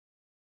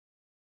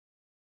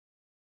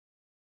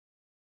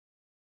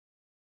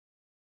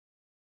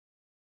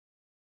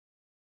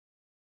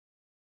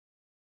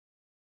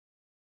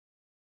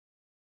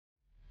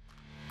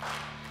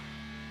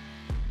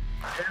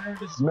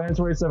This is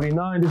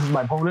mantaray79. This is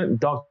my opponent,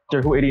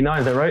 DrWho89.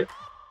 Is that right?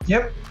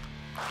 Yep.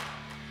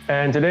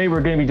 And today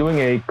we're going to be doing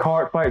a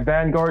Cardfight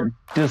Vanguard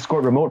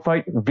Discord remote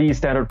fight V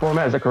standard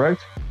format. Is that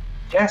correct?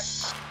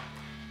 Yes.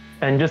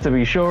 And just to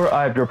be sure,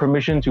 I have your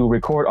permission to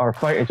record our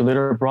fight and to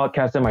later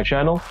broadcast on my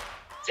channel.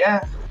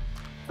 Yeah.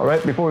 All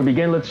right. Before we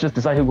begin, let's just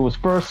decide who goes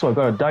first. So I've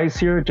got a dice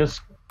here. You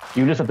just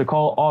have to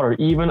call odd or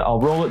even. I'll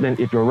roll it. Then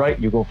if you're right,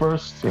 you go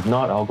first. If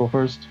not, I'll go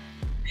first.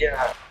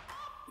 Yeah.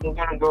 I'm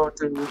gonna go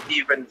to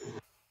even.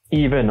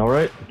 Even. All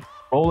right.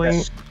 Rolling.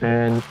 Yes.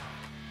 And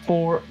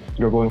 4.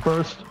 You're going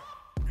first.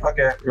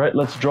 Okay. Right.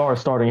 Let's draw our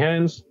starting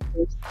hands.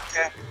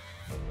 Okay.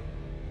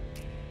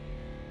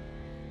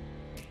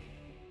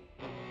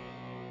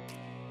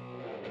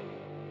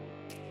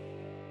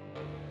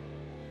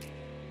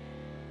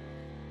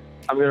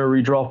 I'm gonna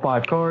redraw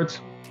 5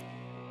 cards.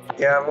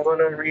 Yeah, I'm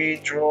gonna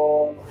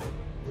redraw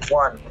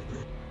 1.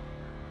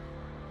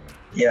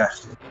 Yeah,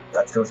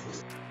 that goes.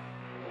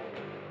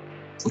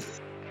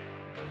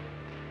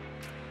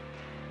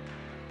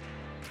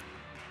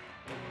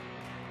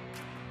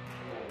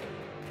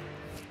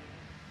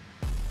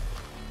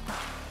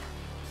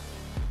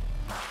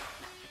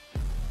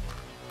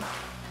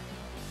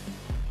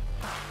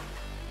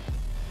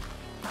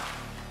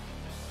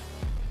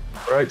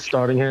 All right.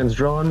 Starting hands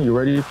drawn. You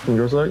ready from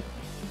your side?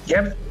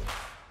 Yep.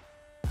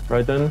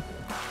 Right then.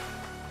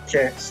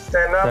 Okay,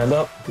 stand up. Stand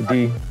up.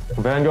 D.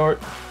 Vanguard.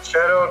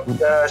 Shadow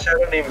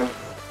Demon.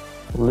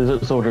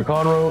 Lizard Soldier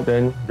Conroe.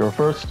 Then you're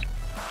first.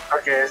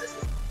 Okay.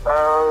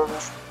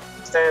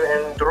 Stand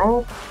and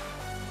draw.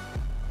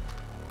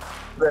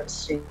 Let's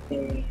see.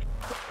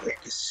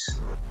 Like this.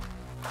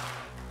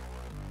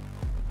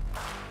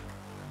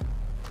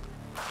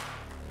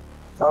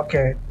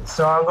 Okay,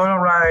 so I'm gonna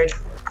write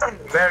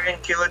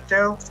Variant Killer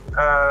Tail,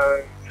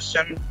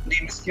 Shadow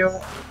Demon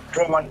skill,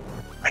 draw 1.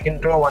 I can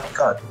draw 1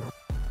 card.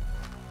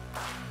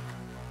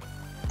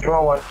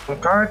 Draw 1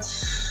 card.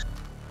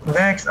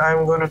 Next,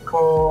 I'm gonna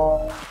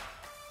call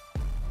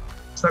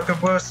Sucker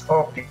Burst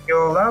of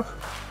Your Love.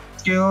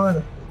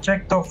 Skill,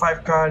 check top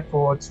 5 card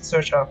for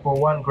search out for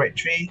 1 grade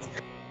 3.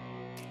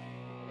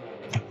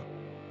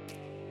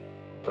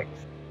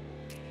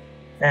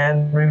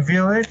 And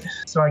reveal it.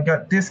 So I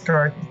got this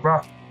card,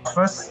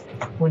 Brufas,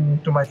 put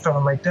into my top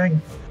of my deck.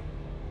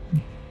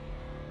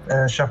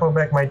 Shuffle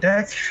back my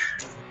deck.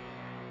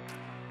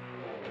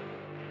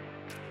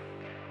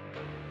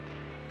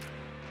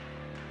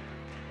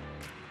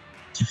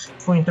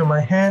 Put into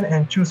my hand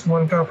and choose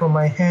 1 card from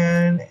my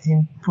hand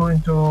and put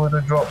into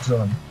the drop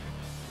zone.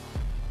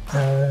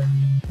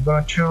 I'm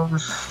gonna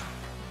choose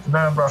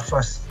another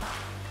Brufas.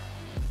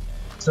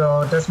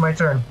 So that's my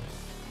turn.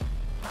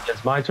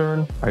 It's my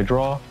turn. I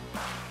draw.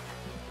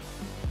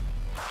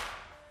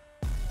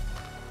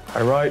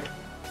 I write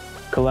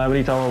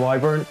Calamity Tower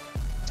Wyvern.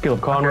 Skill of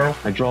Conroe.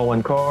 Okay. I draw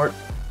 1 card.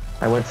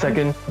 I went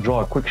second.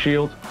 Draw a quick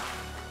shield.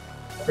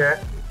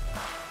 Okay.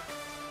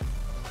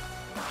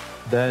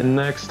 Then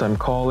next, I'm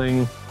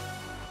calling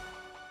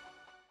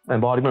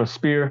Embodiment of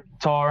Spear,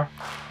 Tar.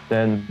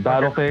 Then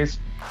Battle Phase.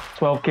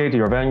 12k to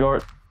your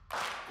Vanguard.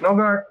 No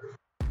guard.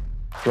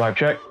 Drive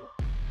check.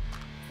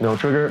 No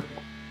trigger.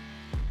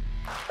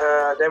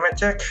 Damage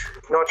check.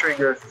 No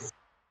trigger.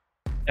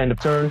 End of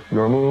turn.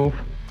 Your move.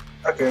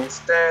 Okay,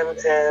 stand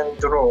and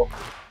draw.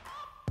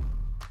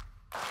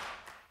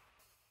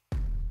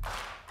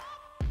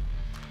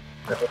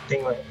 I don't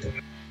think like that.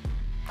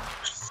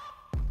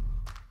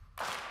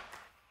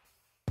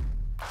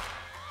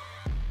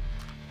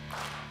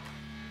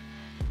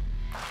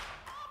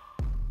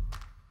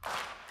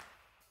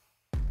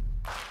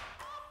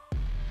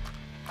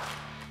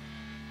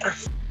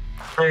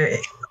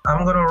 Okay,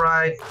 I'm gonna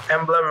write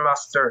Emblem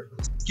Master.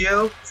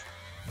 Skill.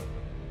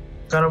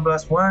 Gonna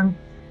blast 1.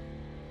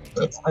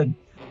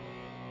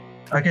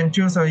 I can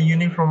choose a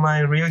unit from my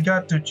real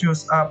guard to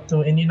choose up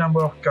to any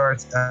number of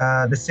cards,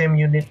 the same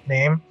unit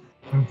name,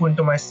 and put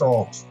into my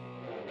soul.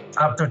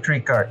 Up to 3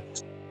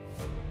 cards.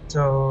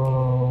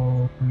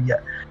 So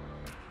yeah.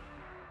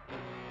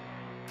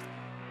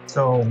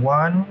 So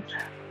 1,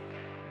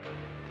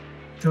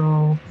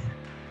 2,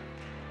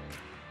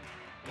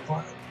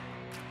 1.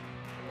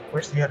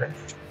 Where's the other?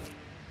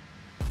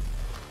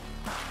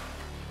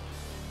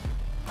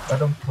 I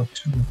don't put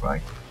 2,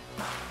 right?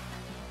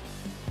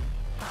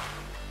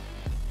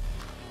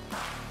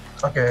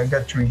 Okay, I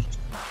got 3.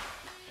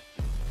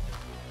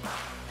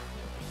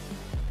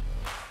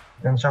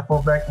 Then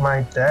shuffle back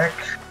my deck.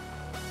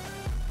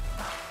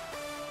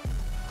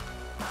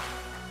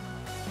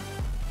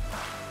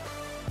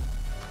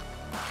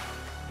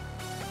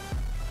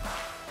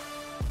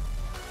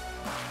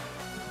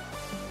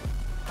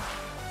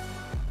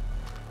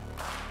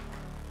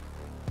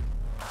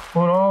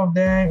 Put all of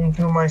them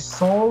into my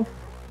soul.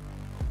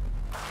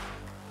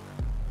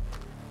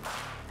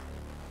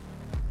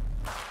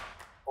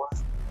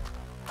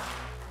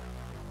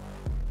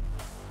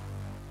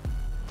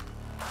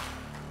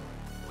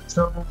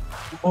 So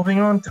moving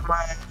on to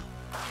my,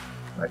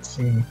 let's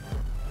see.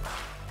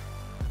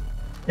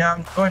 Yeah,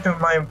 I'm going to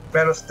my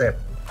battle step.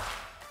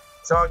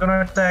 So I'm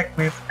gonna attack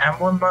with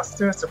Emblem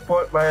Master,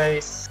 support by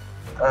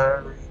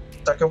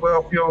Sakura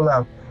of Your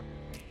Love.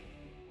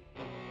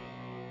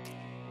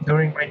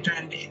 During my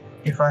turn,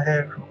 if I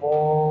have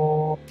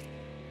more...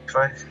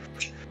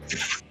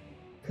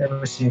 Let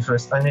me see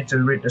first, I need to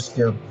read the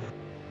skill.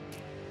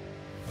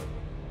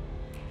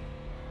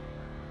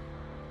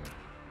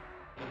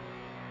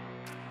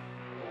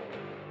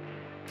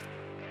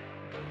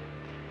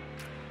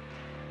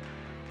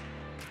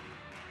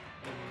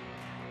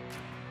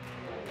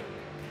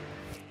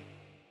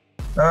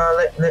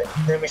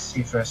 Let me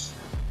see first.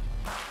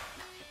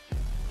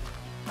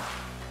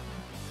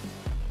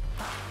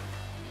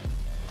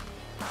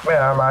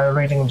 Well, my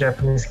reading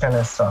Japanese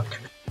kinda suck.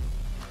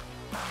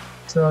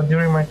 So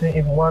during my turn,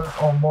 if one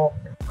or more,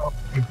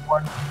 if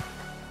one...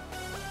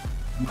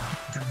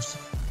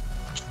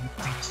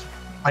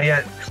 Oh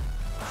yeah,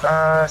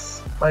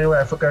 by the way,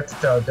 I forgot to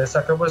tell, the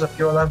Succubus of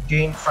Your Love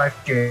gain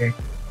 5k.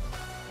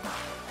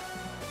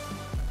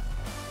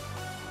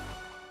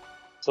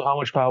 So how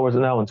much power is it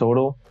now in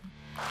total?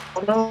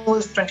 Total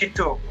is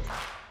 22.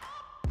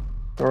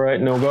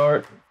 Alright, no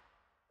guard.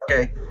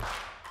 Okay.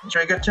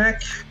 Trigger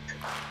check.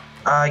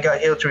 I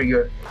got heal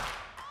trigger.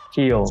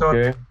 Heal, So,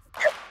 okay.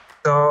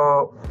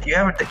 So, you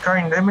have a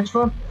card in damage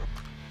zone?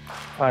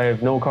 I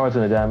have no cards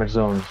in the damage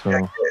zone, so...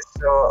 Okay,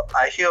 so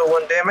I heal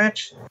 1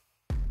 damage.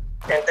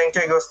 And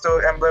 10k goes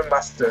to Emblem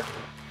Master.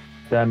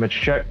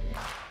 Damage check.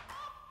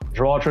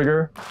 Draw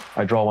trigger.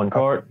 I draw 1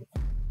 card.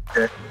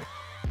 Okay.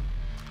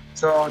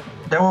 So,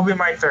 that will be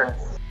my turn.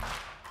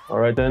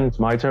 Alright then, it's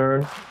my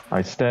turn.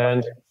 I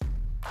stand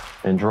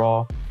and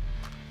draw.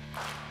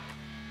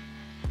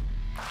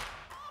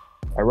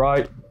 I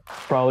ride,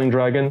 Prowling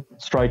Dragon,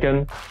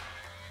 striking.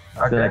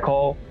 Okay. Then I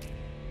call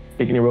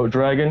Igniroad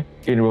Dragon.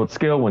 Igniroad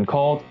skill, when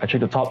called, I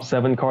check the top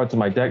 7 cards in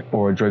my deck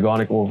for a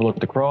Dragonic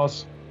Overlord to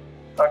cross.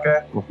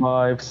 Okay.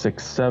 5,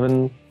 6,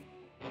 7.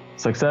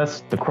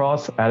 Success, the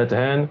cross, add it to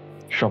hand,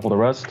 shuffle the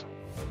rest.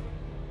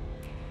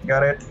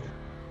 Got it.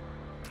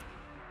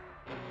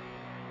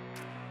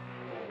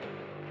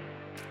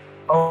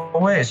 Oh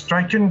wait,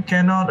 Striking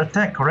cannot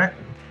attack, correct?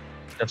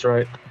 That's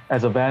right.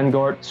 As a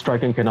Vanguard,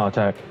 striking cannot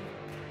attack.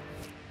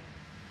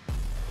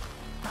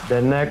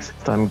 Then next,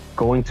 I'm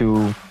going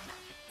to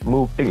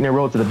move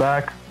Igniroad to the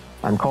back.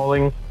 I'm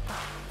calling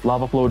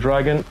Lava Flow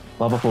Dragon,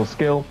 Lava Flow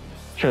skill.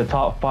 Check the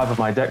top 5 of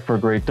my deck for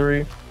grade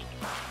 3.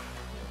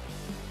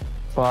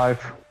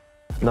 5,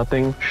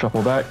 nothing,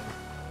 shuffle back.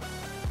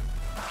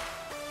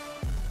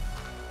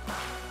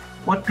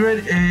 What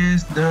grade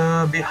is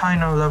the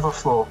behind our level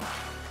flow?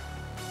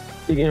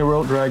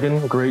 Igniroad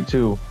Dragon, grade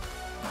 2.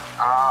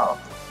 Ah.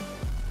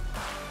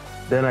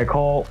 Then I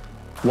call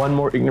one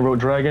more Igniroad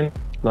Dragon,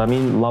 I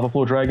mean Lava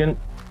Flow Dragon,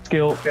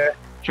 skill. Okay.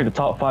 Check the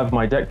top 5 of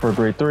my deck for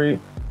grade 3.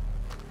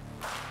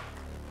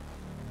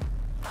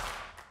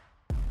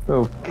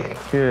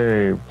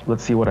 Okay,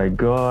 let's see what I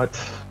got.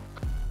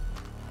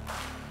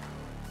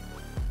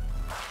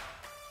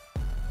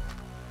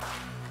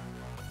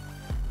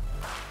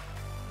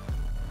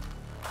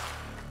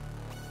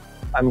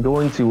 I'm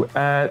going to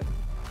add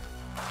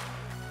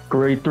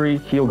grade 3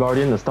 Heal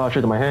Guardian, the star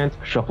shade to my hand,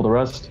 shuffle the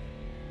rest.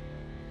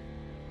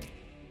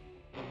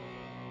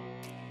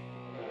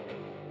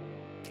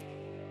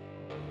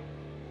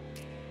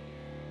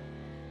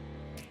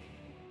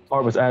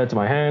 Card was added to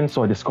my hand,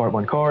 so I discard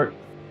 1 card.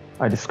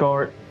 I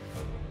discard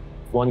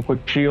 1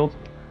 quick shield.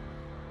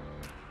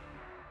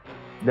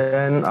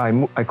 Then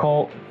I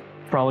call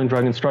Prowling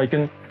Dragon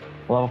Striking,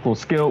 Lava Flow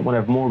skill when I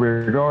have more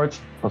rear guards,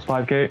 plus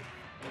 5k.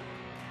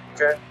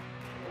 Okay.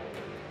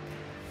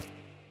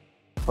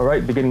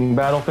 Alright, beginning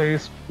battle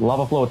phase.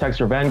 Lava Flow attacks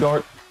your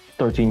Vanguard,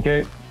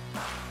 13k.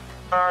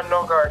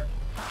 No guard.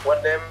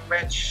 1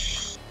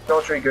 damage,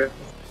 no trigger.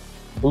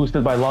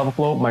 Boosted by Lava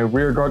Flow, my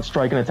rear guard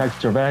striking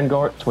attacks your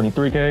Vanguard,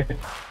 23k.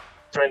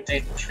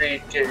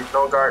 23k,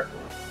 no guard.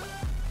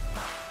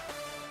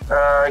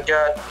 I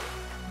got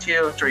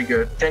heal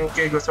trigger.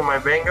 10k goes to my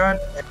Vanguard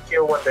and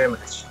heal 1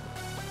 damage.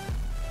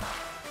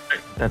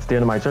 That's the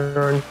end of my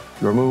turn.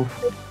 Your move.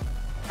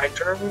 My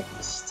turn,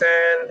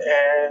 stand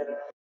and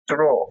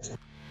throw.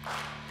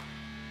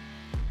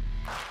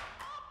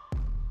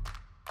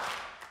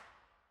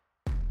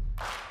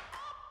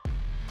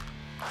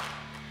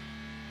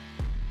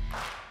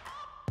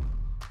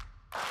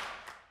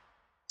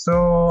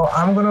 So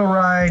I'm gonna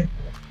ride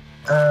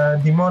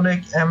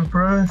Demonic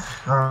Emperor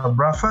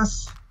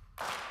Brufas.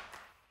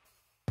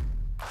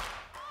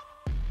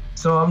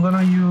 So I'm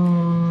gonna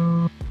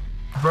use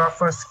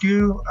Brufas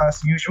skill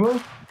as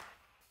usual,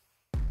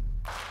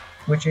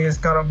 which is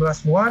Counter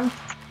Blast 1.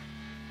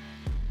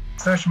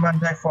 Search my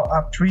deck for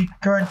up 3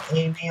 cards,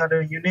 any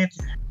other unit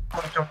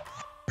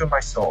to my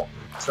soul.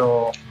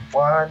 So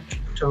 1,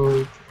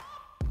 2.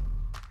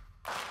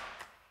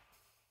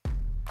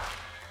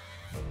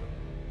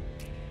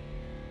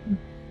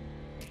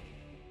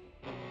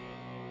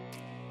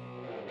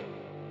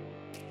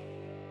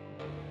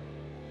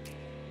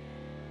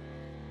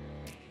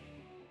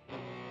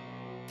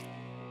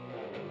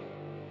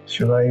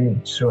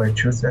 Should I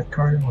choose that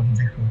card or a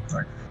different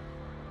card?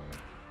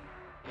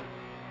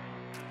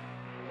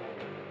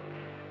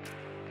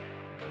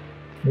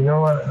 You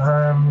know what?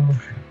 I'm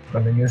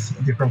gonna use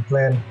a different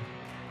plan.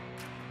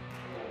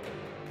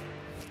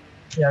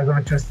 Yeah, I'm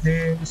gonna choose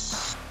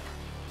this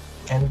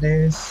and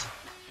this.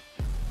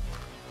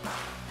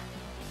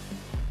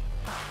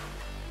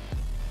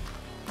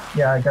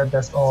 Yeah, I got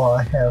that's all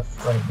I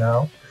have right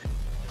now.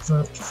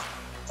 So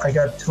I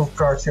got 2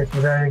 cards here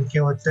to there and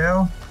kill it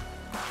down.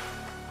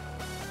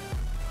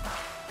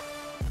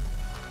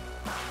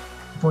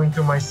 Go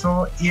into my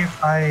soul.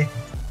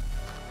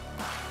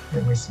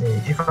 Let me see.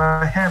 If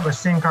I have a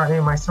same card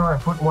in my soul, I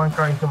put 1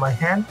 card into my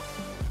hand.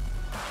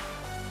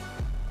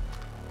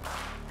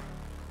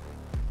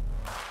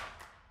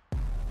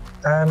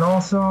 And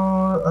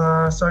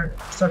also,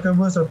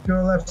 Succubus of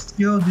Pure Life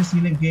skill. This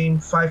unit gain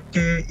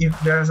 5k. If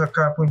there's a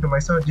card put into my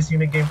soul, this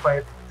unit gain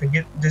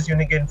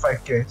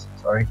 5k.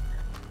 Sorry.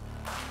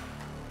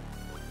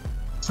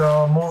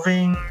 So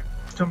moving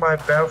to my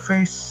battle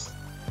phase.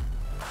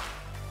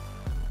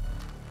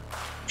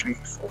 3,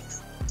 4,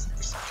 5,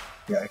 6.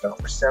 Yeah, I got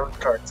over 7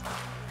 cards.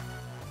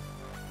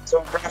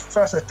 So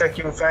Brufas attack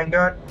you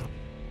Vanguard.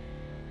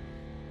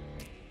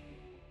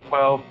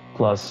 12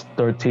 plus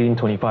 13,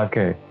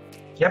 25k.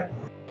 Yep.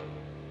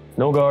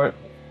 No guard.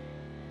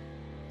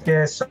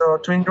 Yeah, so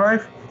Twin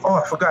Drive. Oh,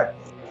 I forgot.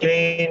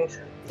 Gain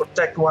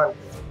Protect 1.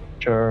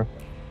 Sure.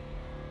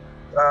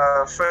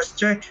 First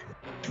check,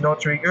 no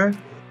trigger.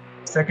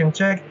 Second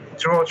check,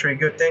 draw a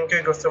trigger.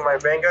 10k goes to my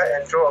Vanguard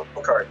and draw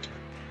a card.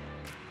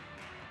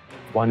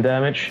 1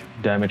 damage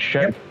check.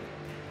 Yep.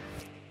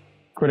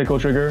 Critical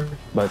trigger,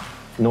 but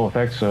no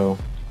effect, so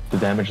the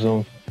damage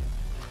zone.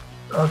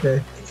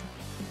 Okay.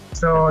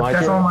 So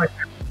that's all my.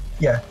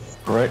 Yeah.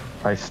 Alright,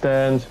 I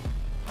stand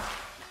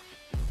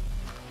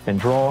and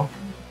draw.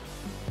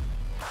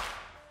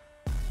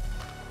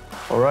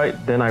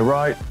 Alright, then I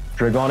ride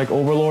Dragonic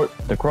Overlord,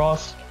 the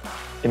cross,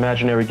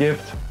 imaginary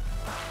gift,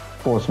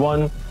 force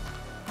 1,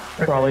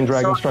 crawling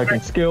dragon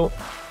striking skill.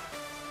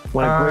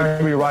 When a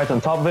grade 3 rides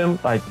on top of him,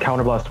 I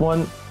counterblast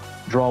 1,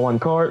 draw 1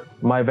 card.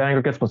 My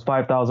Vanguard gets plus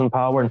 5,000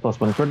 power and plus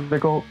 1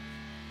 critical.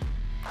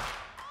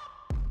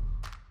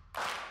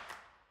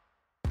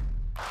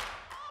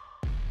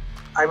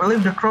 I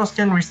believe the cross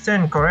can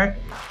resend, correct?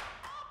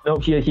 No,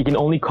 he can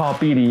only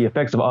copy the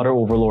effects of other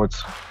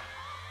overlords.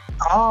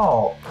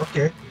 Oh,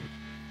 okay.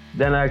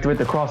 Then I activate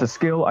the cross's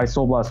skill, I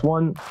Soul Blast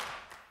 1.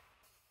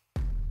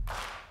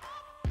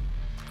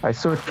 I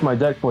search my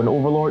deck for an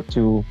overlord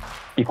to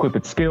equip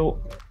its skill.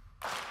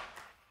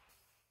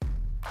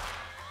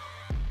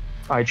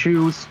 I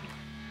choose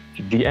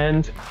the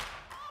end.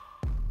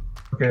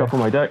 Okay. Shuffle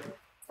my deck.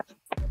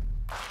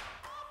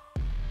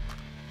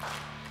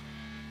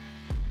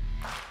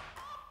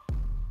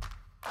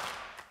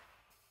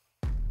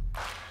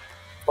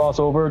 Cross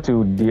over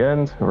to the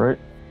end, alright.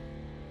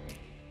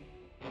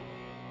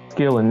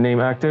 Skill and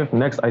name active.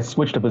 Next, I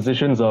switch the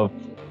positions of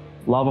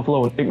Lava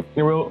Flow and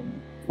Ignero.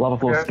 Lava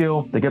Flow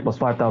skill, they get plus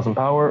 5,000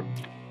 power.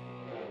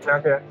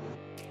 Okay.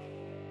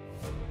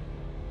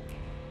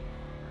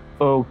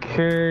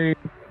 Okay.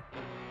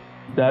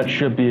 That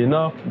should be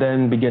enough.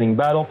 Then beginning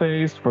battle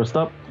phase. First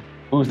up,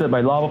 boosted by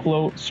Lava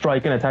Flow,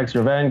 strike and attacks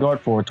your Vanguard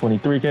for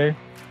 23k.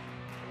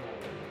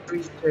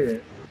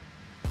 3k.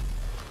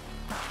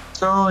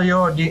 So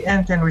the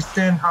end can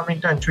withstand how many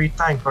times? 3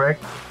 times,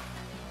 correct?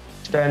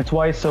 Stand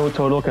twice, so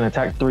total can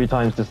attack 3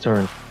 times this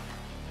turn.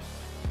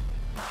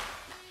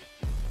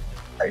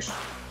 Nice.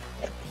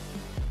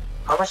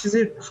 How much is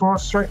it for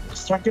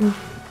striking?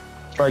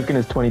 Striking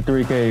is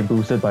 23k,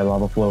 boosted by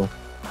Lava Flow.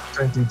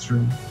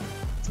 23.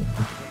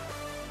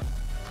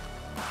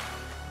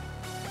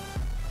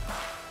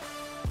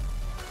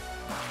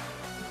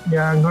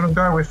 Yeah, I'm gonna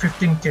guard with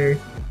 15k.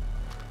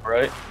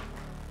 Right.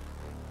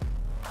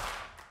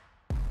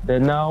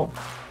 Then now,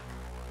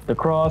 the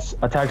cross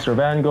attacks your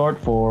Vanguard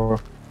for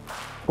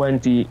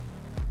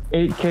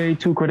 28k,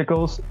 2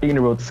 criticals,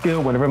 Ignorate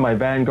skill. Whenever my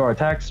Vanguard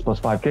attacks, plus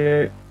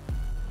 5k.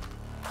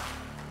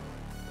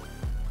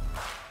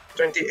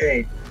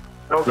 28.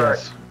 No guard.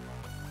 Yes.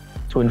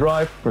 Twin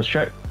Drive, first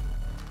check.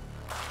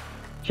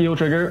 Heal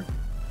trigger.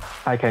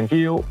 I can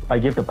heal. I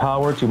give the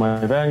power to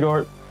my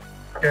Vanguard.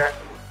 Okay.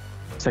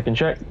 Second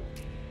check.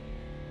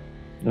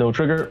 No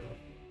trigger.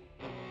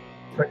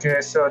 Okay,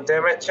 so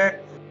damage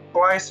check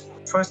twice.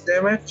 First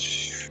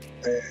damage,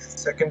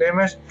 second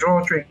damage,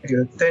 draw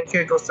trigger.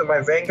 10k goes to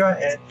my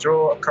Vanguard and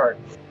draw a card.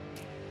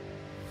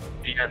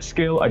 The end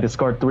skill, I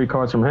discard 3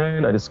 cards from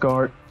hand. I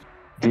discard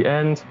the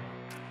end,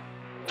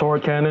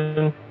 Torque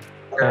Cannon,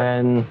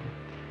 and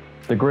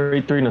the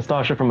grade 3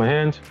 Nastasha from my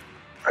hand.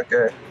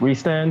 Okay.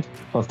 Restand,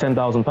 plus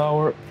 10,000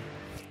 power.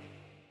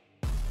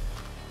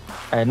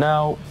 And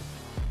now,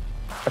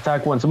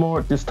 attack once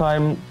more. This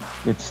time,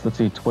 it's, let's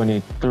see,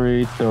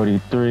 23,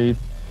 33,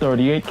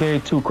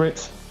 38k, 2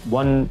 crits,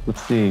 1,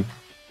 let's see,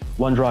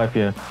 1 drive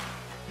here.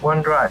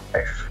 1 drive,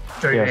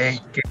 38k.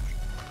 Yes.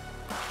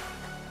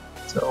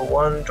 So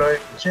 1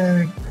 drive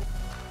check.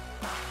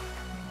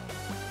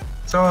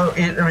 So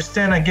it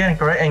restand again,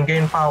 correct? And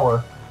gain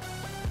power.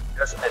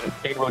 Yes, and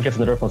Kagero gets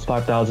another plus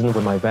 5,000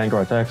 with my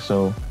Vanguard attack,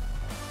 so...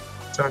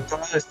 So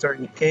total is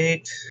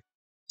 38.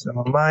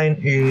 So mine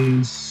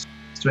is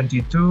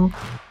 22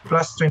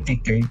 plus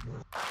 20k.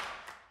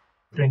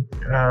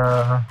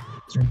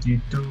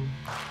 22,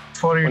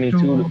 42.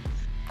 22.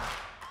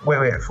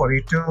 Wait,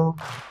 42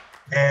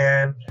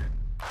 and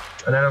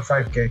another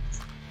 5k.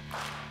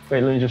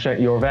 Wait, let me just check.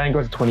 Your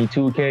Vanguard's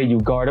 22k. You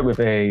guard it with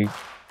a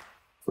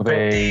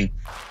 20.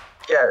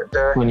 Yeah,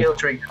 the 20. heal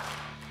trigger.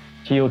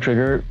 Heal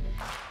trigger,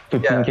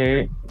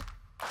 15k,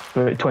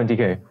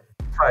 20k.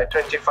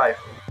 25.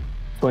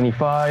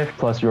 25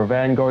 plus your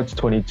Vanguard's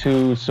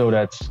 22, so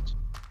that's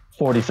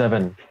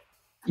 47.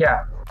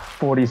 Yeah.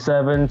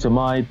 47 to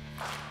my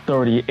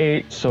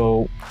 38,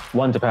 so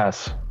 1 to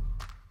pass.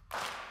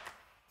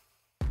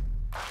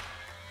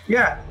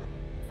 Yeah.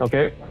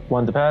 Okay,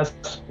 1 to pass.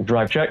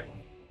 Drive check.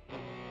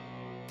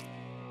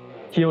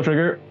 Heal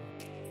trigger.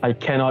 I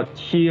cannot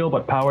heal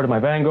but power to my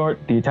Vanguard.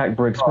 The attack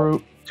breaks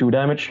through. 2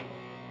 damage.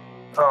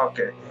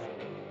 Okay.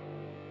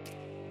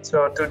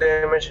 So 2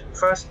 damage.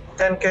 First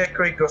 10k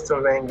crit goes to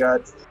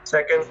Vanguard.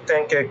 Second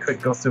 10k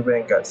crit goes to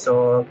Vanguard.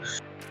 So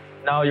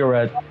Now you're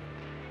at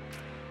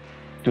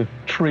to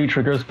 3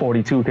 triggers,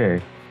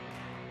 42k.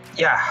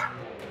 yeah.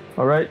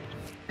 Alright.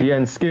 The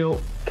end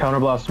skill.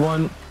 Counterblast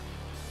 1.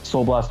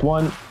 Soul Blast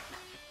 1.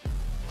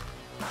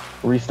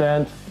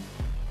 Restand.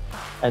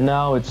 And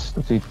now it's,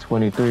 let's see,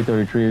 23,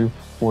 33,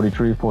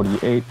 43,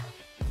 48,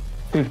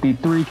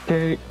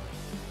 53k,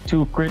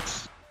 2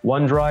 crits,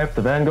 1 drive,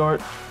 the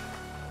Vanguard.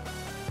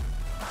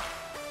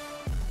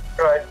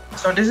 Right.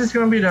 So this is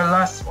gonna be the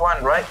last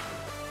one, right?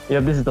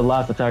 Yep, this is the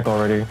last attack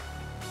already.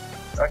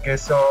 Okay,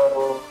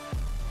 so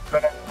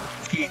gonna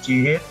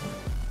PG it.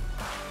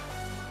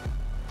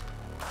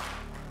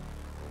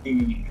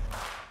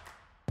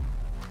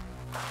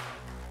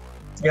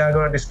 Yeah, I'm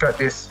gonna discard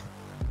this.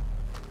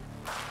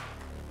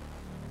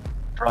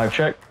 Drive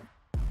check.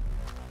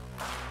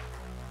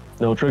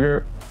 No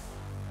trigger.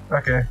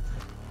 Okay.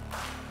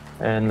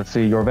 And let's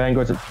see, your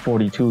Vanguard's at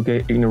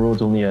 42k,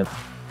 Igniroad's only at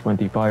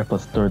 25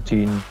 plus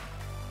 13,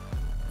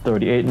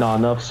 38, not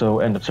enough, so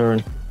end of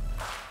turn.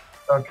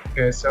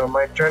 Okay, so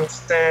my turn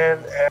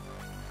stand and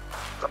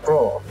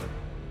roll.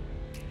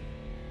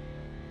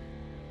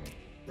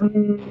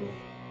 3,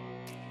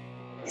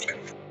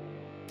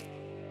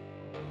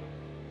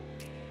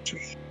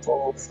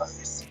 4, 5,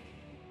 6.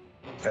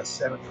 Got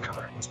 7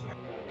 cards.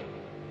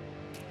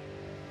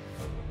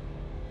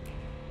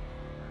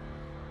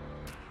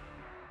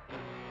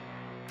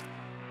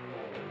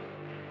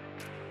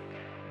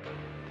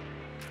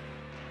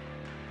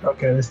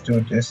 Okay, let's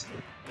do this.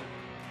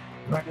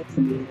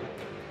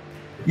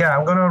 Yeah,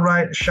 I'm gonna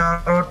write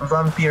Scharhrot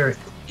Vampir.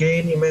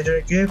 Gain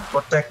imaginary gift,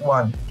 protect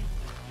 1.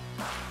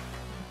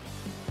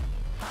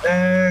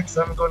 Next,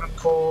 I'm gonna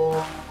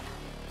call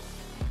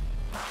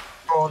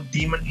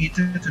Demon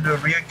Eater to the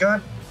rear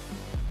guard.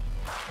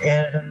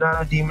 And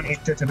another Demon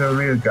Eater to the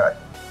rear guard.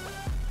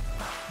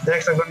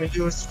 Next, I'm going to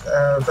use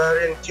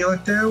Variant Killer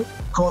Tail,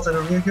 call to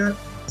the rear guard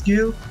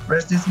skill.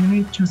 Rest this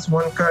unit, choose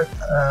 1 card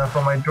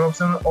from my drop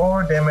zone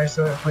or damage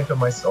zone point of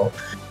my soul.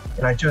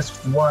 And I choose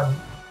 1.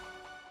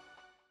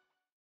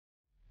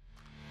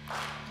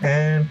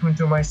 And point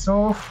to my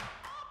soul.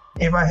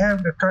 If I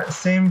have the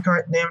same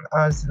card name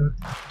as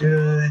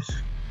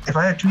if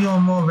I have 3 or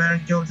more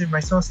Variant Killer Tail, my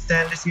soul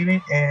stand this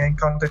unit and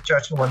counter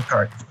charge 1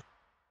 card.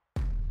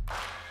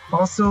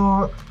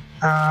 Also,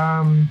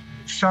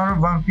 Scharhrot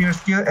Vampir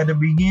skill at the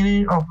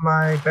beginning of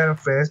my battle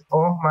phase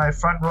or my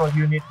front row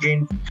unit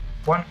gain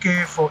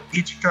 1k for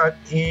each card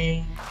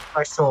in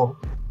my soul.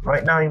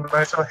 Right now in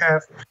my soul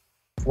have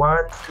 1,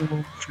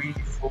 2, 3,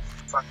 4,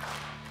 5,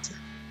 6,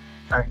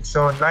 9.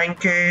 So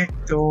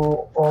 9k to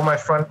all my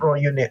front row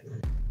unit.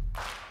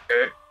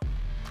 Okay.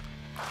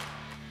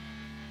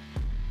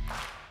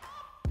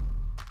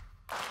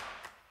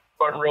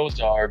 Front rows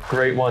are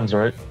great ones,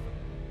 right?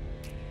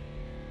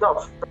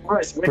 No,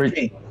 first, Great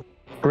 3.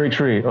 Great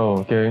tree. Oh,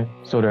 okay.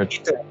 So that's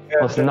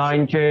plus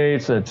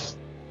 9k, so it's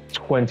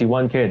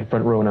 21k at the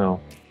front row now.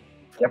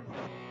 Yep.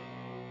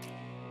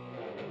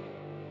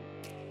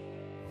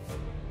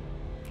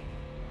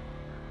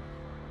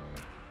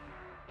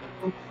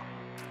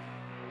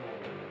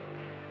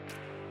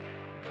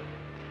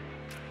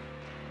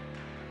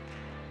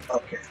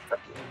 Okay.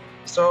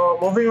 So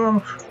moving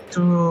on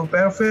to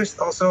Battlefield,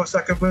 also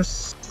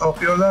Succubus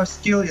of your last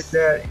skill is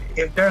that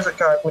if there's a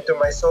card put to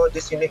my soul,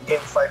 this unit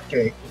gains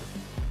 5k.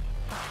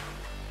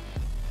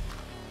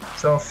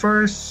 So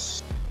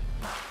first,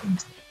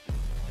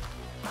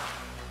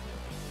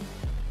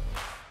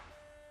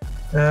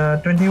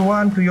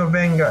 21 to your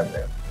Vanguard.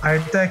 I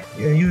attack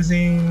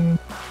using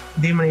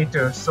Demon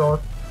Eater.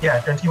 So yeah,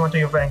 21 to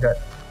your Vanguard.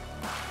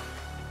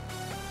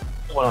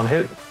 1 on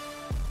hit.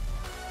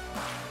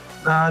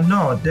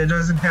 No, that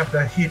doesn't have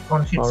the hit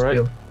on hit All right.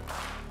 skill.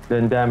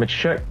 Then damage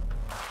check.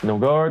 No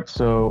guard,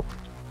 so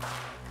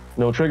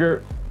no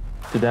trigger.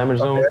 The damage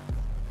zone. Okay.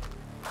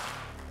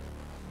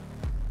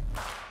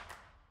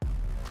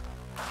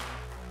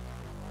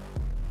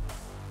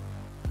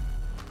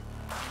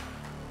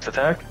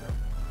 Attack.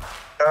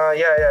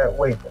 Yeah,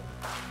 wait.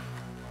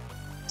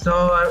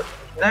 So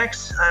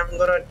next, I'm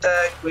gonna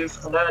attack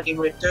with another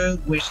Demon Eater,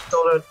 which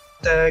total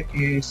attack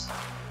is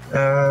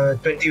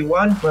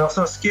 21. We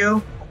also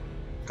skill.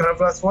 Color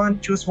plus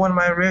 1. Choose one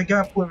my rear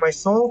guard. Put my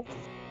soul.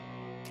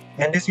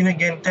 And this unit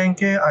gain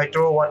 10k. I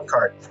draw one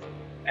card.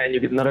 And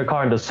you get another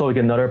card in the soul, you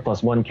get another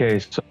plus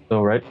 1k,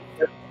 so right?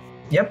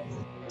 Yep.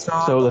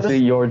 So let's see,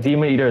 your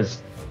Demon Eater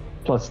is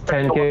plus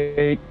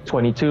 10k,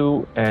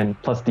 22,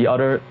 and plus the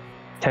other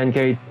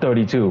 10k,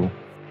 32.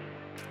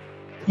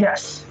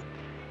 Yes.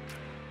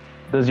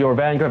 Does your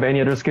Vanguard have any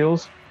other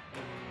skills?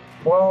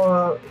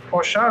 Well,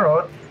 for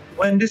Scharhrot,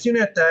 when this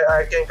unit attack,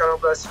 I can color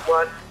plus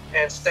 1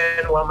 and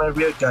stand one my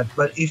rear guard.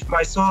 But if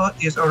my soul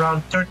is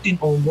around 13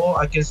 or more,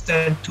 I can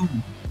stand 2.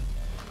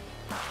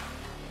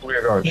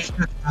 Rear guard.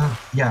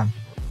 Yeah.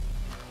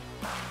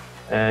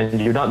 And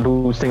you're not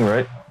boosting,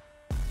 right?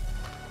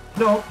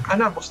 No, I'm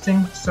not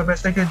boosting. So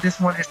basically, this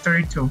one is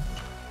 32.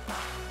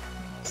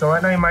 So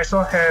right now, my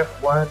soul have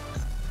 1,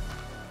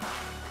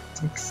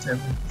 6, 7,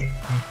 8,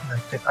 9,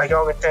 10. I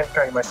got only 10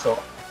 carry my soul.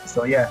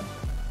 So yeah.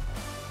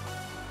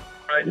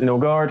 Right, no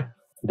guard,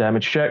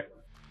 damage check,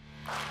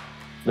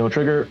 no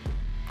trigger.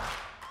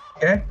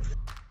 Okay.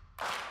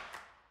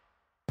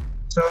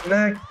 So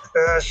next,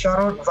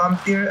 Scharhrot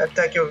Vampir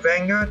attack your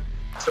Vanguard,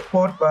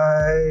 support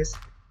by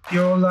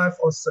Pure Life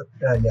or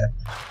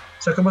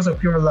Succubus of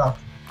Pure Life.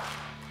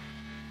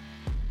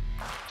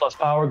 Plus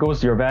power goes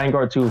to your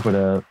Vanguard too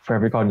for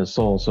every card in the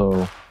soul,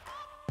 so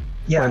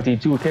Yeah.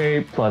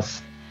 22k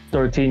plus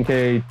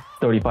 13k,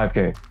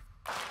 35k.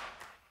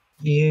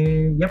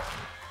 Yep.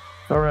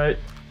 Alright.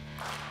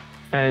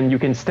 And you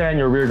can stand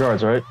your rear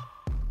guards, right?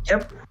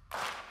 Yep.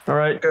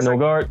 Alright, no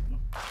guard.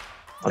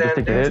 I'll just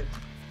take the hit.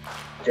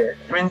 Okay.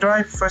 Wind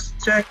Drive, first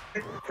check,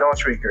 no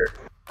trigger.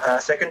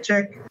 Second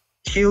check,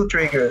 heal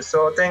trigger.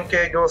 So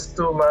 10k goes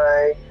to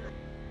my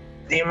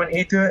Demon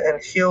Eater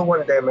and heal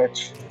 1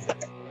 damage.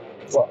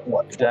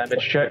 What?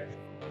 Damage check.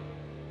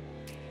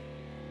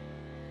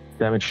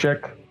 Damage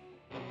check.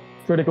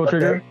 Critical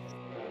trigger.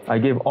 I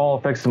give all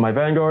effects to my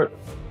Vanguard.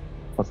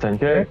 Plus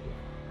 10k. Okay.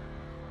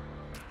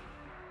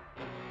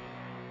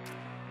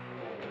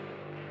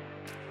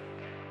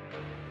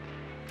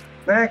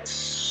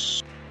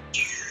 Next,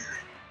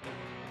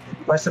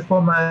 I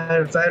support my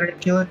Vampire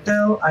Killer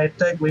Tail. I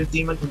attack with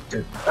Demon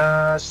Eater.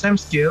 Same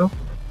skill.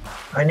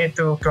 I need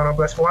to counter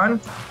plus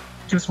 1.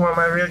 Choose one of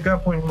my rear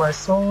guard, put in my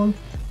soul.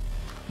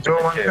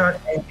 Draw 1 card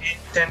and gain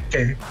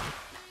 10k.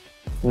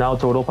 Now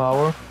total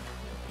power.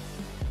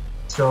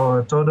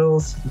 So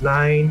totals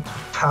 9.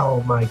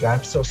 Oh my god,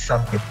 I'm so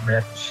sucky,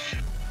 man.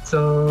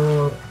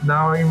 So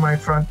now in my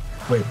front.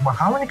 Wait,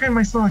 how many cards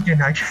my soul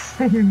again? I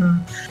can't remember.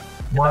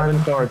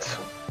 11 cards.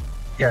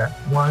 Yeah,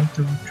 1,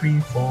 2, 3,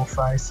 4,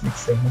 5, 6,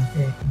 7,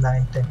 8,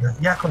 9, 10,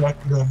 11. Yeah,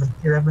 correct, 11.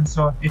 11,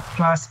 so it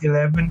plus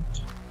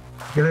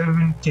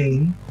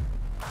 11k,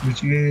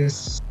 which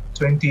is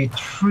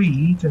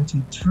 23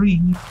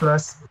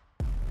 plus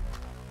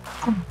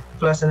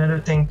another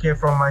 10k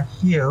from my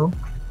heal,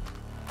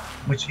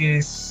 which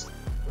is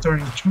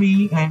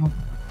 33, and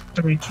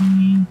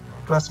 33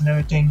 plus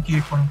another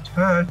 10k from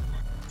third,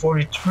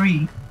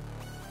 43.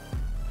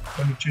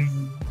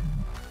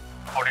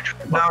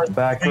 Now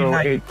Back row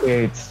 8k,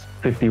 it's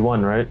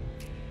 51, right?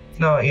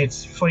 No,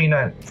 it's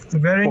 49.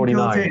 Very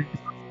 49.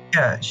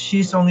 Yeah,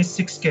 she's only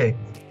 6k.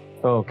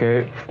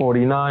 Okay,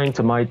 49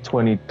 to my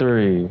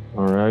 23.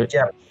 Alright.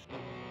 Yeah.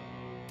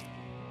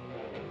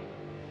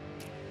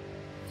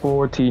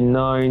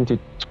 49 to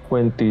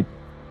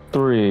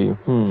 23. Yep.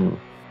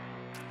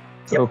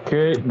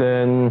 Okay,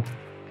 then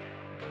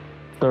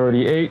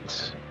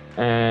 38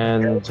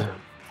 and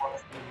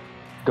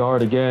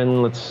guard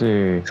again. Let's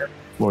see.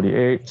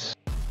 48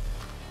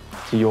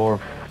 to your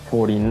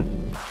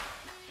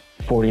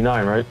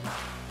 49, right?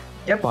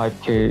 Yep.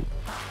 5k.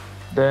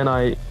 Then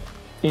I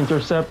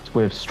intercept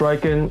with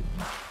striking.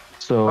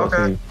 So let's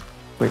see.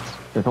 Wait,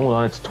 hold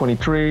on. It's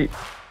 23,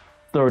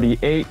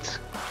 38,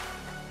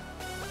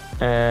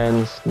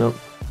 and no,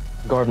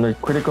 Gardner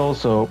critical.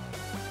 So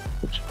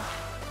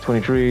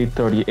 23,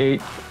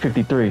 38,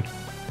 53.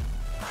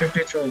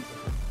 53.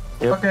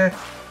 Yep. Okay.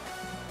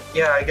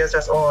 Yeah, I guess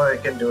that's all I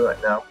can do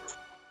right now.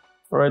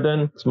 Alright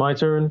then, it's my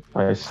turn.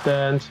 I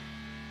stand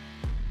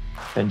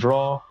and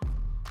draw.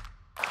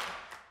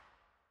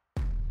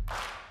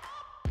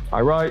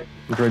 I write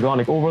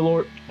Dragonic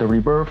Overlord, the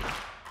Rebirth,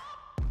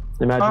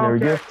 Imaginary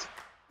Gift.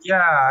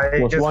 Yeah, I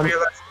Plus just 1.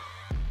 realized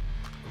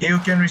you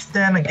can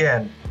restand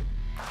again.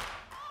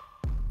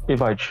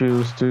 If I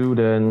choose to,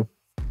 then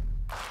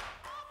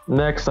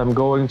next I'm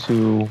going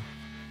to...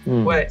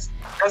 Wait,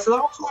 does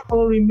long form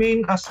will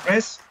remain as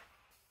rest?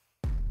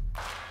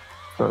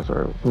 Oh,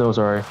 sorry. No,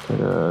 sorry.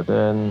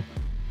 Then...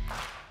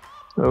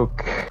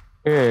 Okay...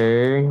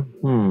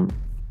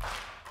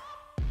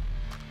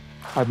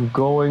 I'm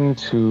going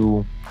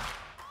to...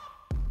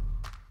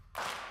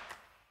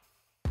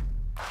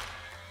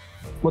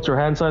 What's your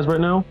hand size right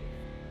now?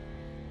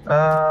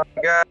 I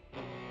got...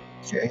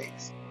 Okay.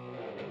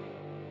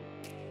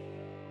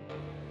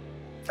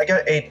 I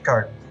got 8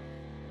 cards.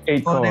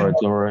 8 Only cards,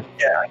 one. alright.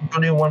 Yeah,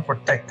 only 1 for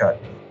tech card.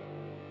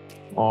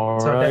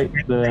 Alright,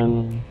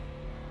 then...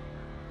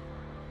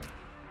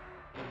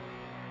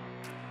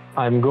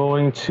 I'm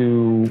going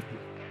to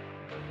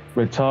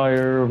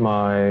retire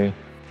my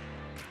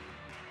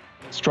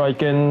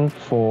Striking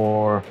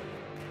for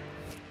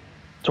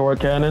Torque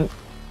Cannon,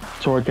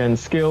 Torque Cannon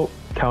skill,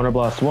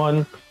 Counterblast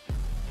 1,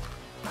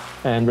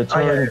 and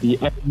return the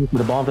enemy to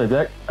the bottom of the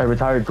deck. I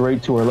retire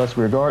grade 2 or less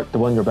rear guard, the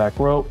one in your back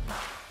row,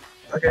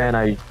 and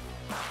I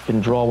can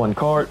draw 1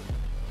 card.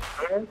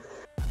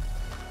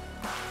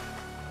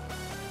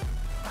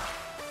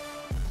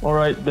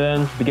 Alright,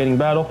 then, beginning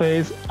battle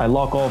phase, I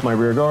lock all of my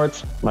rear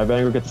guards, my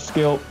Vanguard gets a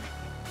skill.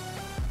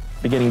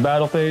 Beginning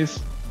battle phase,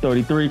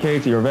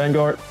 33k to your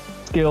Vanguard.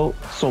 Skill,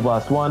 Soul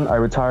Blast 1, I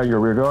retire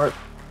your rear guard.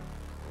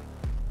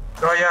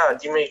 Oh yeah,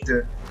 damage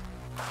the...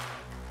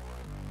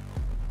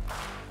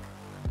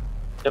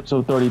 Yep,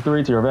 so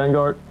 33 to your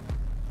Vanguard.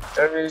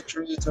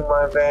 33 to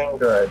my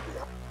Vanguard.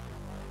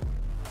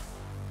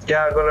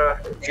 Yeah, I'm gonna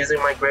using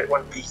my grade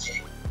 1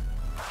 PG.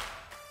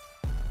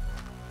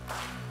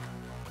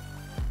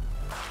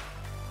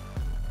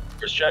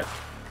 First check.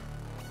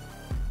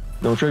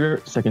 No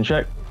trigger, second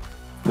check.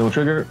 No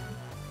trigger.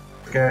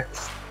 Okay.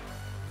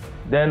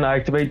 Then I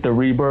activate the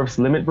Rebirth's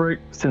Limit Break.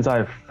 Since I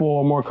have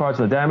 4 more cards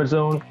in the damage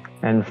zone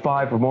and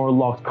 5 or more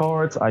locked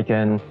cards, I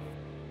can...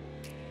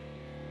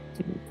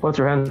 What's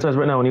your hand size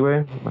right now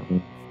anyway?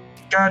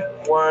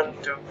 Got 1,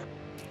 2,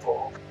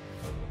 4.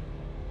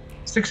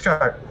 6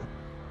 cards.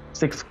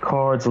 6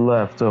 cards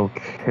left,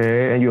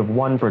 okay. And you have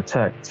 1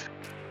 Protect.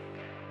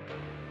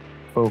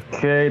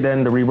 Okay,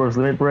 then the Rebirth's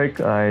Limit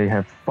Break. I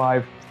have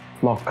 5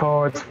 locked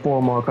cards,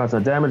 4 more cards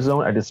in the damage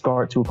zone. I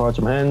discard 2 cards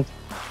from hand.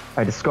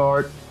 I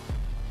discard.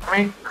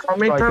 How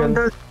many times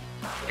does...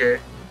 Okay.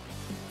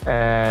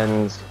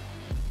 And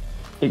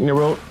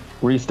Ignorate,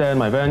 restand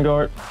my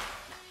Vanguard.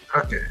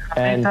 Okay.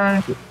 And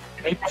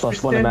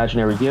plus 1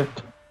 imaginary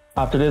gift.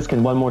 After this,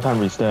 can 1 more time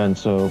restand,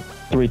 so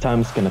 3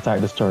 times can attack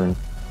this turn.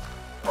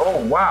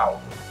 Oh, wow.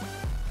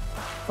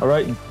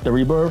 Alright, the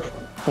Rebirth,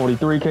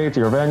 43k to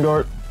your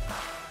Vanguard.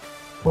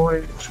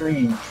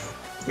 43.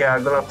 Yeah,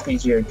 I'm gonna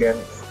PG again.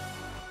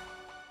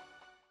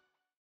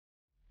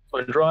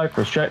 Twin Drive,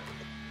 first check.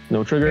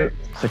 No trigger. Okay.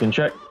 Second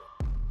check.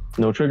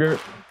 No trigger.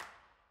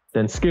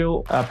 Then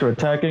skill, after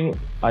attacking,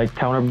 I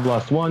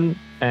counterblast 1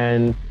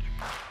 and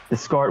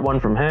discard 1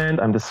 from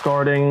hand. I'm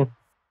discarding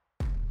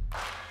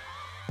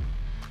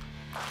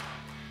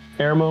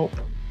Airmo,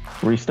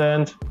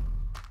 restand,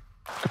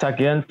 attack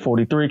again,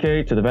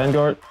 43k to the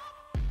Vanguard.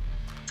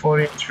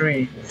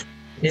 43.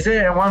 Is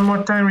it 1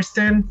 more time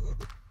restand?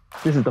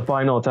 This is the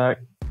final attack.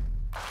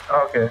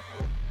 Okay.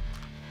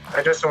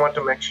 I just want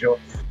to make sure.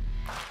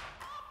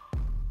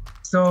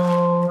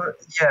 So,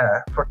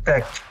 yeah,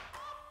 protect.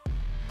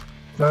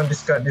 Don't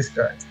discard.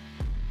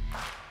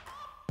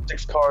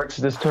 6 cards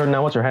this turn.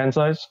 Now what's your hand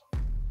size?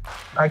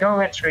 I go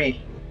with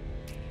 3.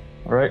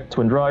 Alright,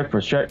 Twin Drive,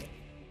 first check.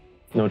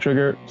 No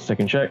trigger,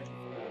 second check.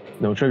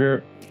 No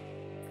trigger.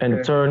 End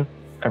of turn.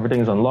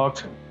 Everything's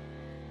unlocked.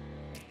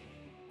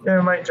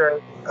 Yeah, my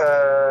turn.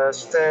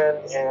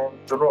 Stand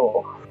and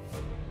draw.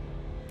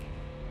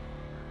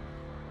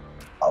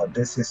 Oh,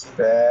 this is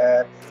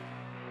bad.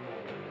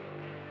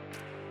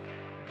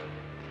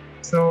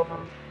 So,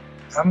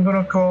 I'm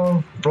gonna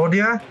call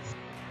Rodia.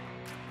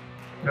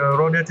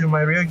 Rodia to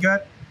my rear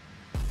guard.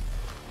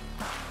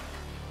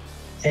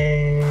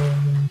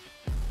 And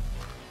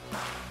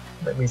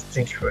let me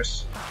think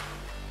first.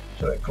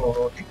 Should I call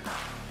Rodia?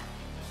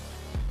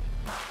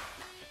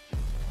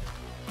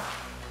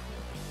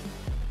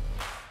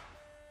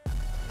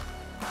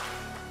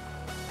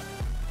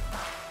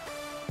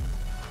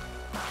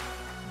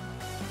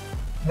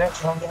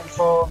 Next, I'm going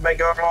for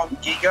Mega Rock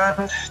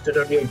Gigant to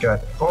the rear guard.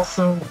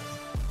 Also,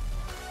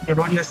 the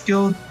Rodia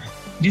skill,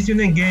 this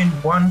unit gained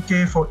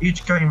 1k for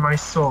each card in my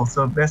soul.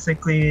 So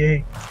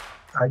basically,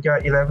 I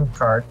got 11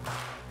 cards.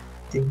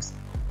 Things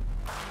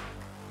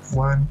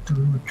 1,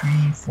 2,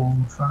 3, 4,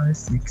 5,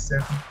 6,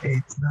 7,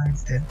 8, 9,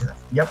 10, 11.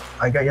 Yep,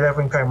 I got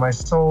 11 cards in my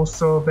soul.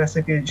 So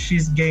basically,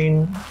 she's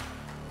gained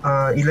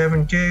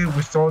 11k,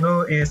 which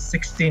total is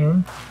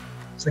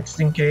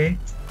 16k.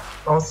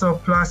 Also,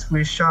 plus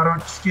with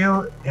Scharhrot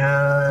skill,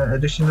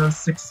 additional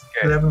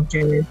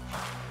 11k.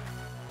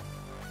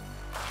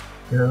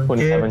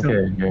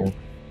 27k again.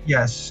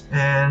 Yes,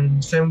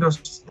 and same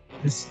goes.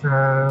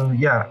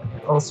 Yeah.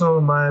 Also,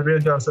 my rear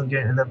guard also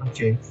gain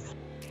 11k.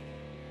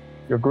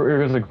 Your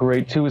rear is a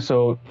grade 2,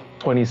 so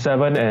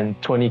 27 and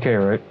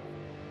 20k,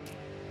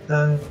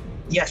 right?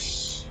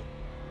 Yes.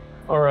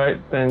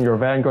 Alright, then your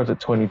Vanguard's at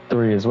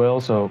 23 as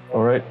well, so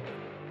alright.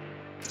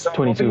 So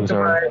 22,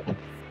 sorry.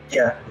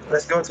 Yeah,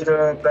 let's go to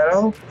the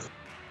battle.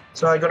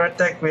 So I'm gonna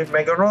attack with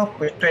Mega Rock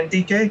with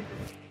 20k.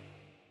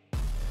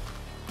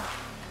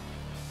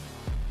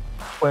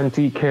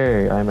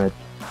 20k, I'm at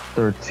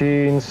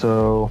 13,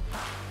 so...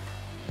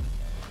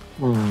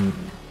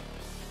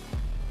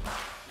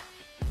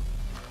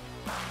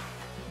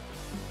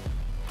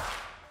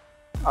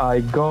 I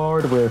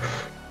guard with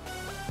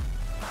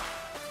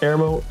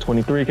Airmo,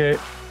 23k.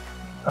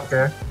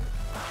 Okay.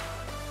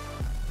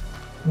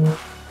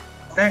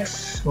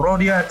 Next,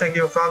 Rodia attack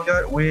your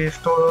Vanguard with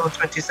total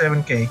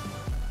 27k.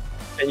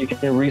 And you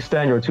can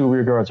restand your 2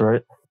 rear guards,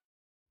 right?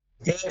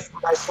 If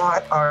my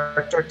slot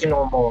are 13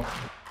 or more.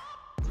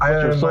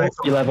 Your soul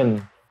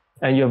 11.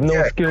 And you have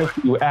no skills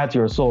to add to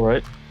your soul,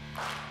 right?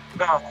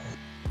 No.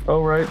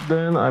 Alright,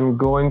 then I'm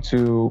going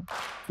to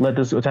let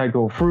this attack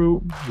go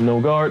through. No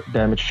guard,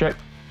 damage check.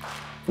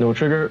 No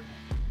trigger.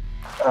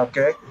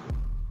 Okay.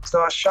 So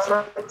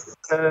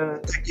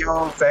Scharhrot, take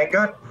your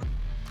Vanguard.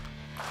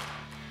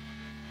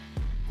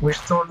 We're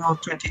still now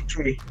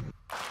 23.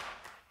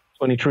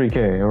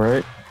 23k,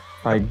 alright.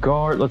 I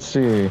guard, let's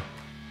see.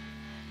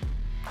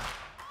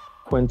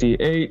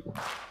 28.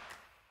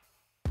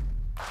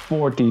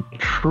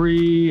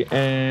 43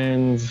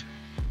 and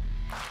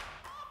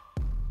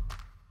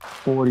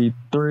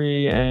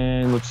 43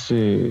 and let's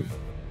see.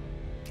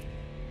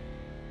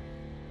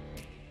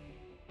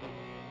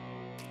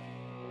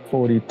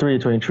 43,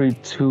 23,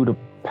 2 to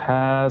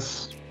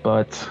pass,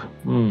 but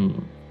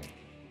I'm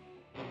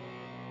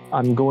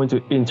going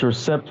to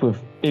intercept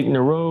with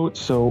Ignorode,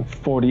 so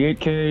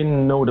 48k,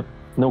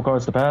 no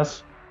cards to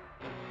pass.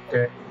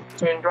 Okay.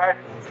 Twin drive,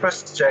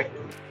 first check,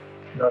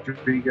 no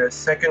trigger.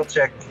 Second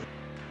check,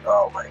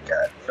 oh my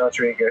god, no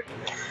trigger.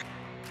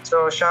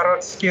 So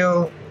Scharhrot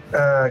skill,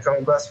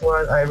 coming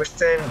 +1, I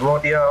withstand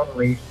Rodia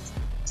only.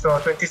 So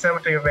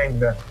 27 to your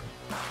Vanguard.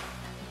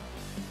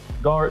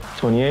 Guard,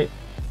 28.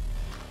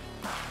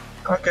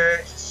 Okay,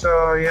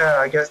 so yeah,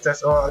 I guess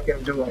that's all I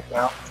can do right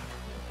now.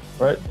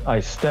 Right, I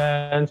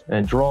stand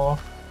and draw.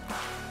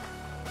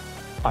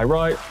 I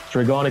write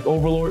Dragonic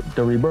Overlord,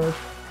 the Rebirth,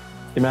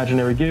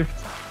 Imaginary Gift,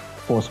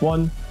 Force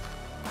 1.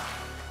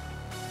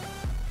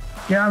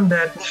 Yeah, I'm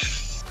dead.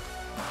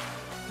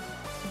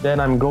 Then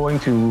I'm going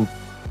to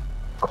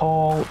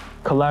call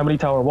Calamity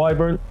Tower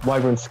Wyvern,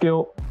 Wyvern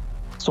skill,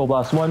 Soul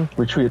Blast 1,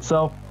 retreat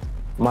itself.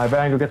 My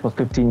Vanguard gets plus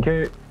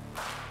 15k.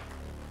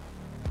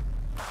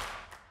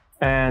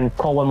 And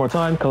call one more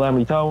time,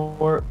 Calamity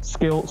Tower,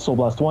 skill, Soul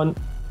Blast 1,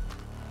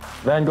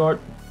 Vanguard,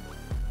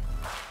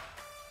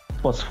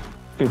 plus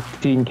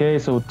 15k,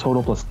 so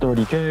total plus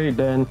 30k,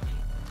 then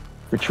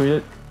retreat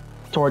it,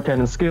 Torrent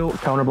Cannon skill,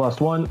 Counter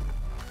Blast 1,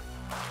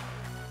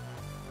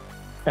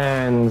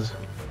 and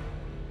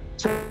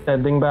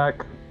sending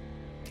back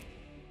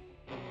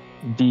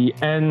the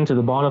end to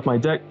the bottom of my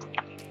deck.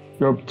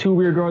 Your 2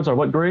 rear guards are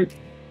what grade?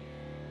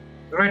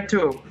 Grade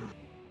 2.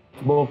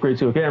 Both grade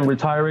 2. Okay, I'm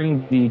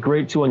retiring the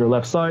grade 2 on your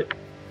left side.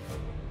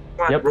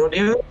 Yep.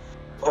 Rodia?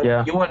 Oh,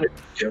 yeah. You want it?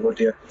 Yeah,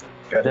 Rodia.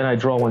 Then I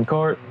draw 1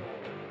 card.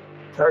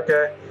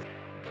 Okay.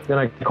 Then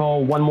I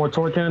call 1 more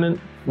Torrent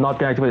Cannon, not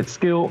gonna activate its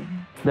skill.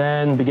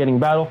 Then beginning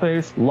battle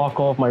phase, lock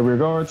off my rear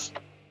guards.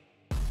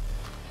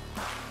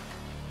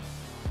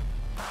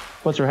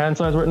 What's your hand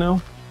size right now?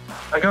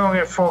 I go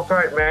get 4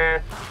 cards,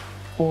 man.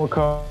 4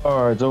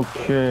 cards,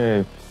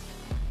 okay.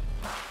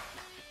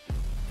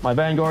 My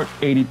Vanguard,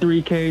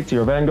 83k to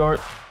your Vanguard.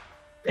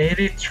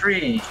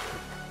 83.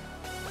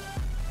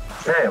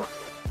 Damn.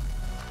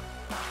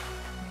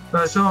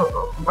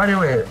 So, by the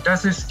way,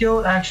 does the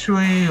skill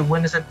actually,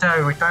 when it's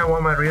attacked, retire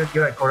 1 my rear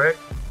guard, correct?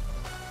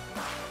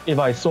 If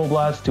I Soul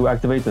Blast to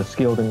activate the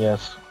skill, then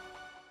yes.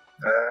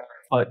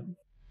 But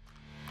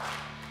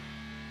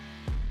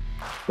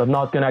I'm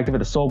not going to activate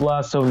the Soul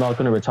Blast, so I'm not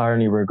going to retire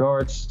any rear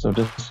guards. So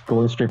just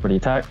going straight for the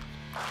attack.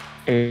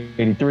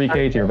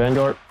 83k to your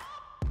Vanguard.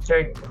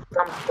 Okay,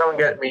 come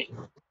get me.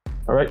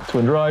 Alright,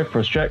 Twin Drive,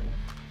 first check.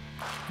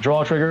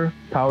 Draw trigger,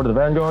 power to the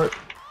Vanguard.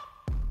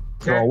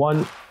 Draw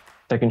 1,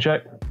 second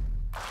check.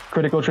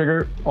 Critical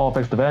trigger, all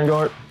effects to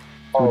Vanguard.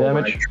 2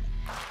 damage.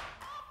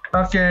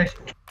 Okay.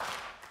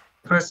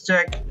 First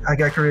check, I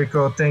got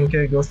critical,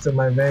 10k goes to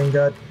my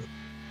Vanguard.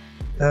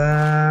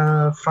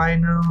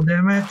 Final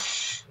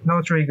damage,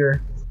 no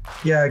trigger.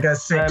 Yeah, I got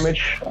 6.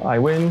 Damage, I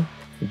win.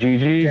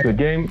 GG, good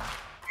game.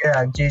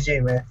 Yeah,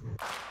 GG, man.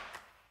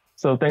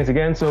 So thanks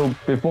again. So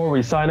before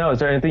we sign out, is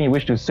there anything you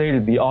wish to say to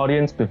the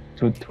audience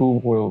who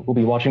will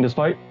be watching this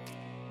fight?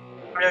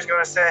 I'm just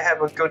gonna say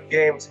have a good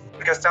game,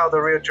 because tell the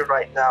real truth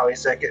right now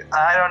is like,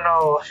 I don't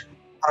know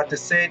how to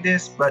say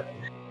this, but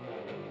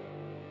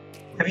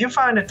have you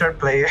found a third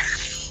player?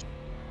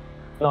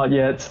 Not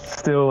yet.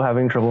 Still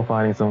having trouble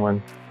finding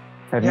someone.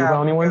 Have you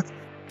found anyone?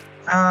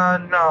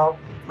 No,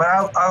 but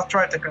I'll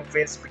try to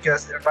convince,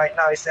 because right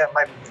now is that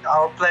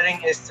our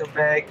planning is to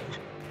make.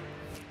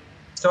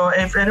 So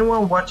if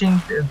anyone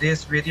watching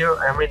this video,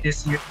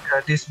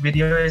 this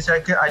video is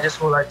like, I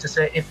just would like to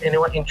say, if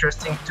anyone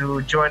interested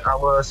to join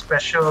our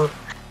special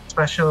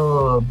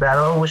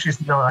battle, which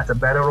is known as a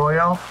battle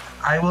royale,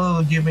 I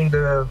will giving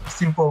the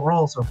simple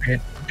rules of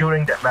it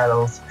during that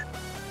battles.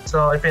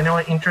 So if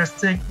anyone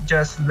interested,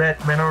 just let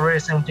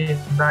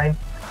mantaray79,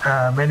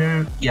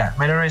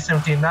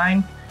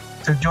 mantaray79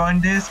 to join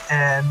this,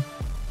 and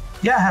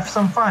yeah, have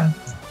some fun.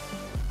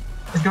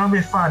 It's gonna be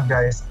fun,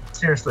 guys.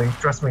 Seriously,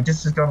 trust me,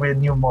 this is gonna be a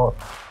new mode.